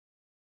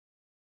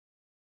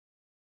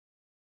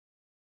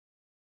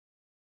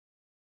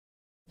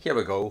Here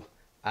we go.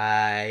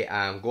 I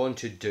am going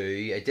to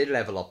do, I did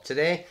level up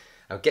today.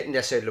 I'm getting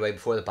this out of the way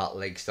before the battle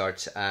league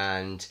starts,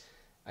 and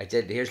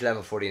here's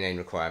level 49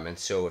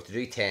 requirements. So if to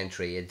do 10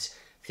 trades,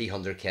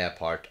 300k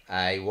apart.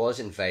 I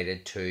was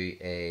invited to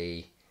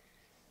a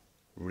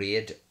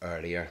raid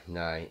earlier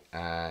now,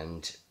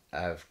 and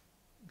there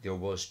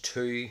was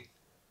two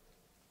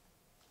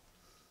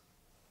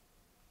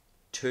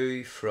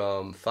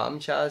from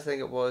Famchaz, I think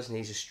it was, and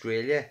he's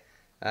Australia.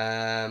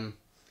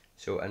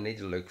 So I need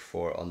to look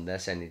for, on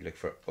this, I need to look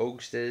for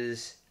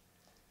Ogstas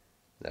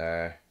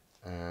there,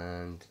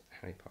 and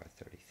Harry Potter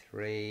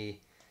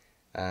 33.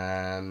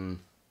 Do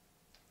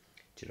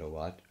you know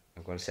what?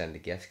 I'm going to send a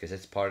gift because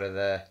it's part of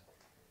the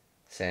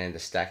send a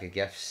stack of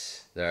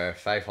gifts. There are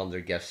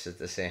 500 gifts at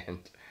the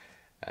send.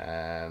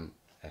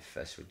 If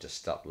this would just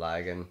stop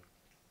lagging.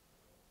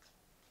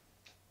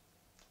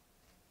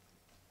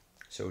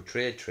 So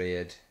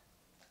trade.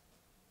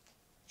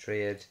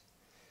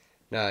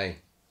 Now,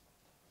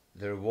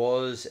 there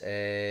was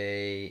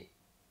a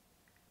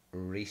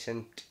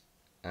recent,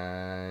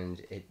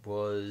 and it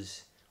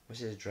was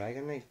it a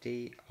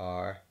Dragonite?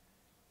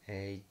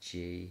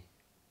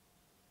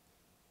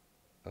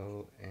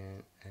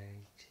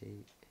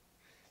 DRAGONIT.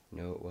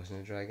 No, it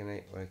wasn't a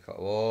Dragonite. What do I call it?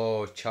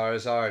 Oh,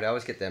 Charizard. I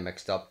always get them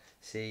mixed up.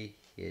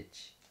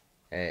 CH.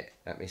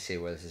 Let me see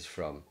where this is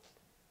from.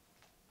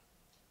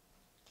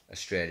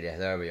 Australia.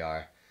 There we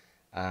are.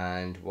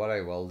 And what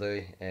I will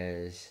do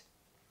is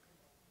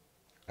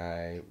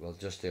I will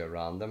just do a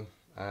random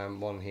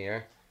one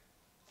here.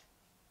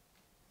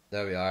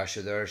 There we are.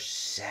 So there's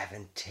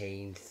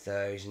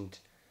 17,000.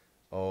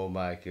 Oh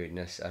my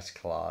goodness, that's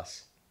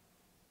class.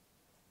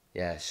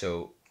 Yeah,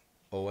 so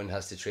Owen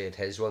has to trade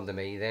his one to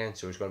me then.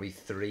 So there's going to be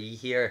 3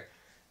 here.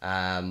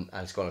 And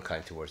it's going to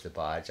count towards the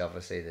badge,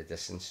 obviously, the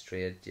distance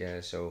trade.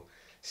 Yeah, so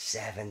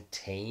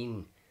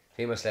 17.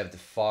 He must live at the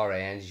far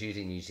end,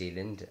 usually New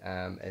Zealand,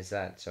 is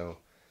that. So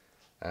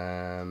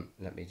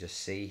let me just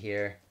see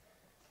here.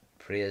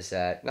 Priya's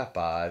that, not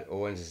bad.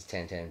 Owens is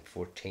 10, 10,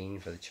 14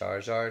 for the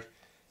Charizard.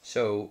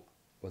 So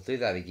we'll do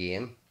that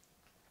again.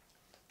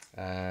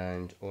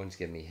 And Owens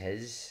give me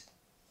his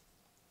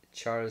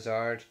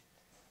Charizard.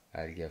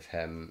 I'll give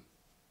him,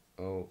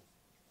 oh,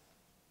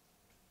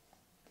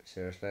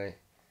 seriously,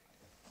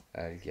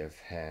 I'll give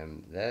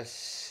him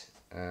this,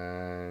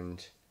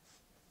 and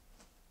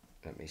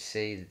let me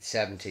see,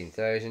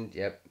 17,000,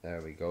 yep,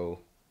 there we go.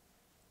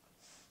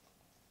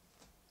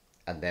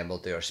 And then we'll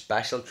do our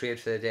special trade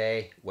for the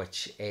day,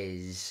 which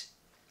is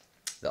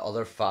the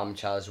other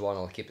Famchaz one.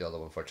 I'll keep the other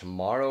one for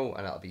tomorrow,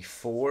 and it'll be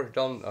 4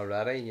 done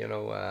already, you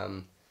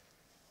know.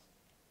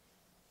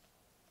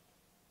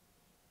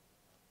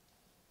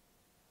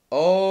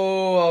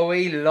 Oh, are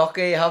we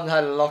lucky? Haven't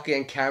had a lucky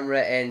in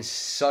camera in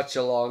such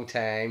a long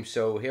time.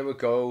 So here we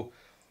go.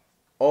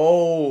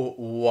 Oh,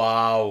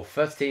 wow.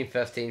 15,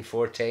 15,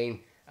 14.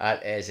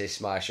 That is a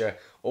smasher.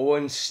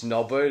 Owen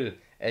Snubble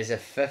is a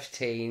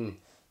 15,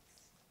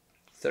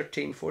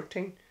 13,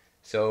 14.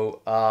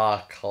 So,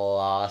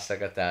 class.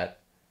 Look at that.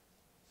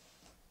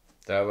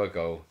 There we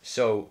go.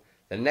 So,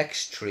 the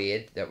next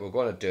trade that we're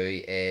going to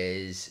do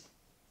is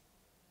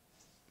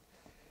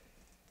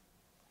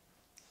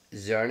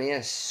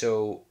Xerneas,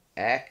 so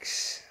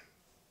X.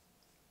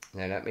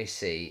 Now let me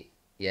see.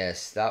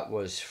 Yes, that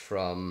was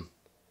from,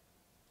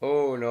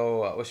 oh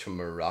no, that was from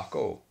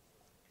Morocco.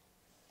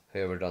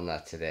 Whoever done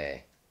that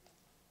today.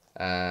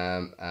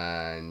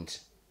 And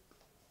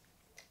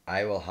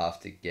I will have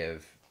to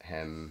give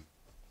him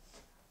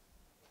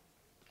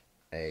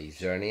a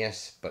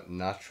Xerneas, but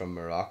not from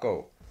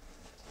Morocco.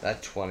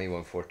 That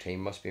 2114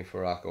 must be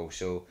from Morocco.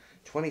 So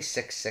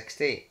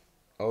 2660.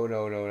 Oh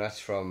no, that's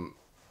from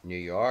New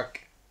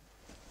York.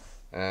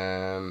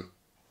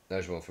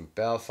 There's one from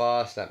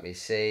Belfast. Let me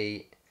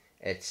see.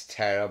 It's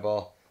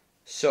terrible.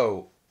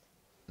 So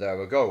there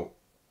we go.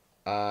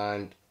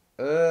 And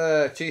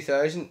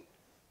 2,000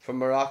 from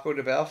Morocco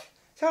to Belfast.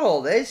 Is that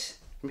all this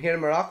from here to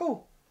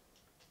Morocco?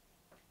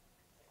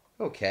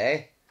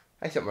 Okay,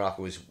 I thought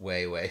Morocco was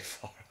way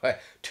far away.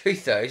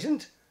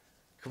 2,000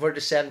 compared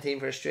to 17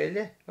 for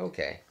Australia.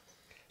 Okay,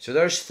 so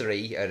there's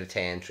 3 out of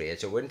 10 trades.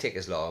 So it wouldn't take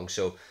as long.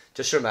 So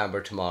just remember,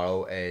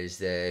 tomorrow is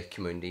the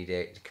community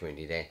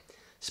day.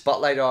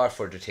 Spotlight hour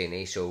for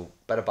Dratini, so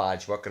bit of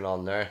badge working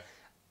on there,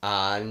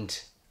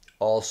 and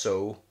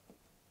also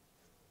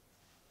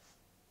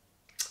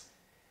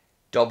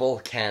double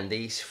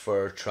candies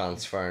for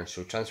transferring.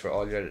 So transfer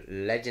all your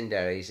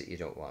legendaries that you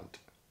don't want.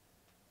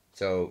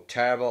 So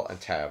terrible and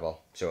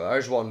terrible. So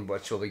there's one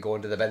which will be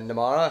going to the bin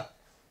tomorrow.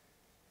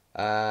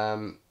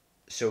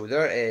 So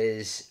there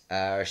is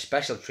our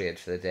special trade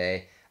for the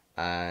day,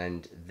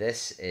 and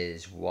this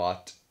is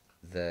what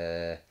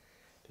the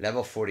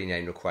level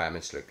 49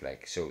 requirements look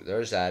like. So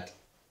there's that.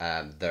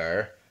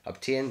 There.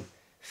 Obtain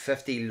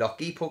 50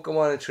 lucky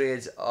Pokemon in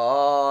trades.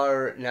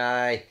 Or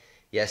nah.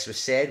 Yes, we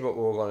said what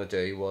we were going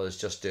to do was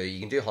just you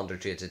can do 100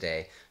 trades a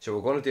day. So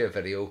we're going to do a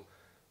video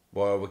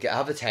where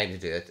have the time to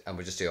do it, and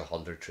we'll just do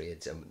 100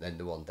 trades in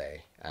the one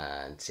day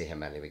and see how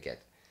many we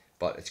get.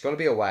 but it's going to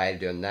be a while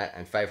doing that,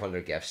 and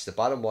 500 gifts. The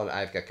bottom one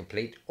I've got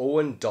complete.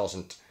 Owen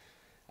doesn't.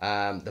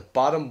 The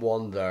bottom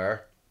one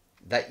there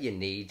that you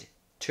need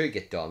to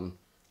get done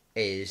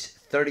is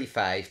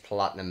 35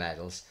 platinum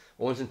medals.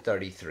 Owen's in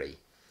 33.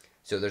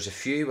 So there's a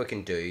few we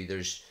can do.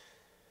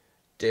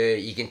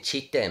 You can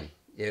cheat them.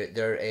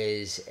 There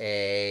is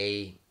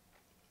a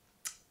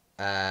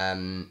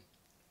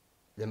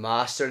the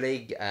Master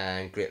League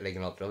and Great League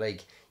and Ultra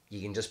League.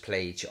 You can just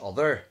play each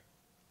other,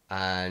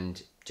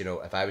 and you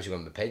know, if I was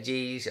going with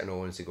Pidgeys and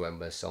Owen's to go in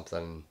with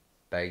something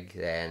big,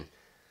 then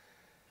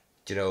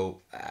you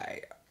know,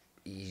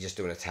 you just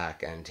do an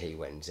attack and he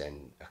wins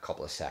in a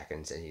couple of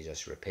seconds, and you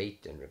just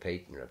repeat and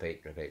repeat and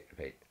repeat,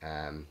 repeat.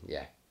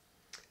 Yeah,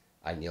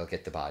 and you'll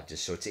get the badges.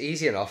 So it's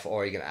easy enough,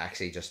 or you can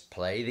actually just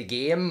play the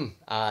game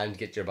and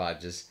get your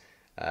badges.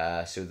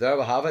 So there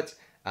we have it,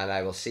 and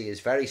I will see you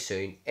very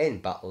soon in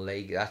Battle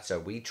League. That's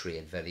a wee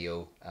trade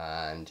video,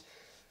 and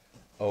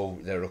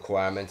the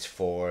requirements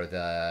for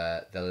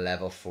the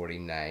level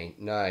 49.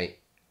 Now,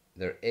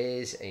 there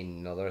is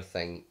another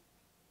thing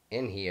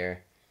in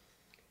here.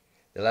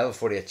 The level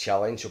 48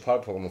 challenge, so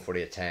power Pokemon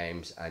 48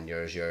 times, and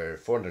yours your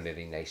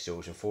 480 nice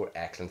throws and 4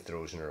 excellent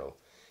throws in a row.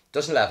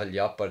 Doesn't level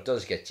you up, but it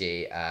does get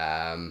you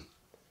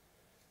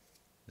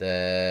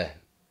that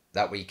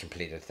wee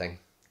completed thing,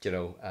 you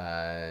know,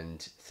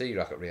 and 3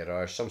 Rocket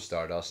Radars, some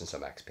Stardust, and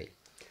some XP.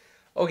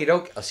 Okie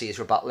doke, I'll see you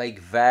for Battle League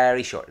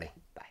very shortly.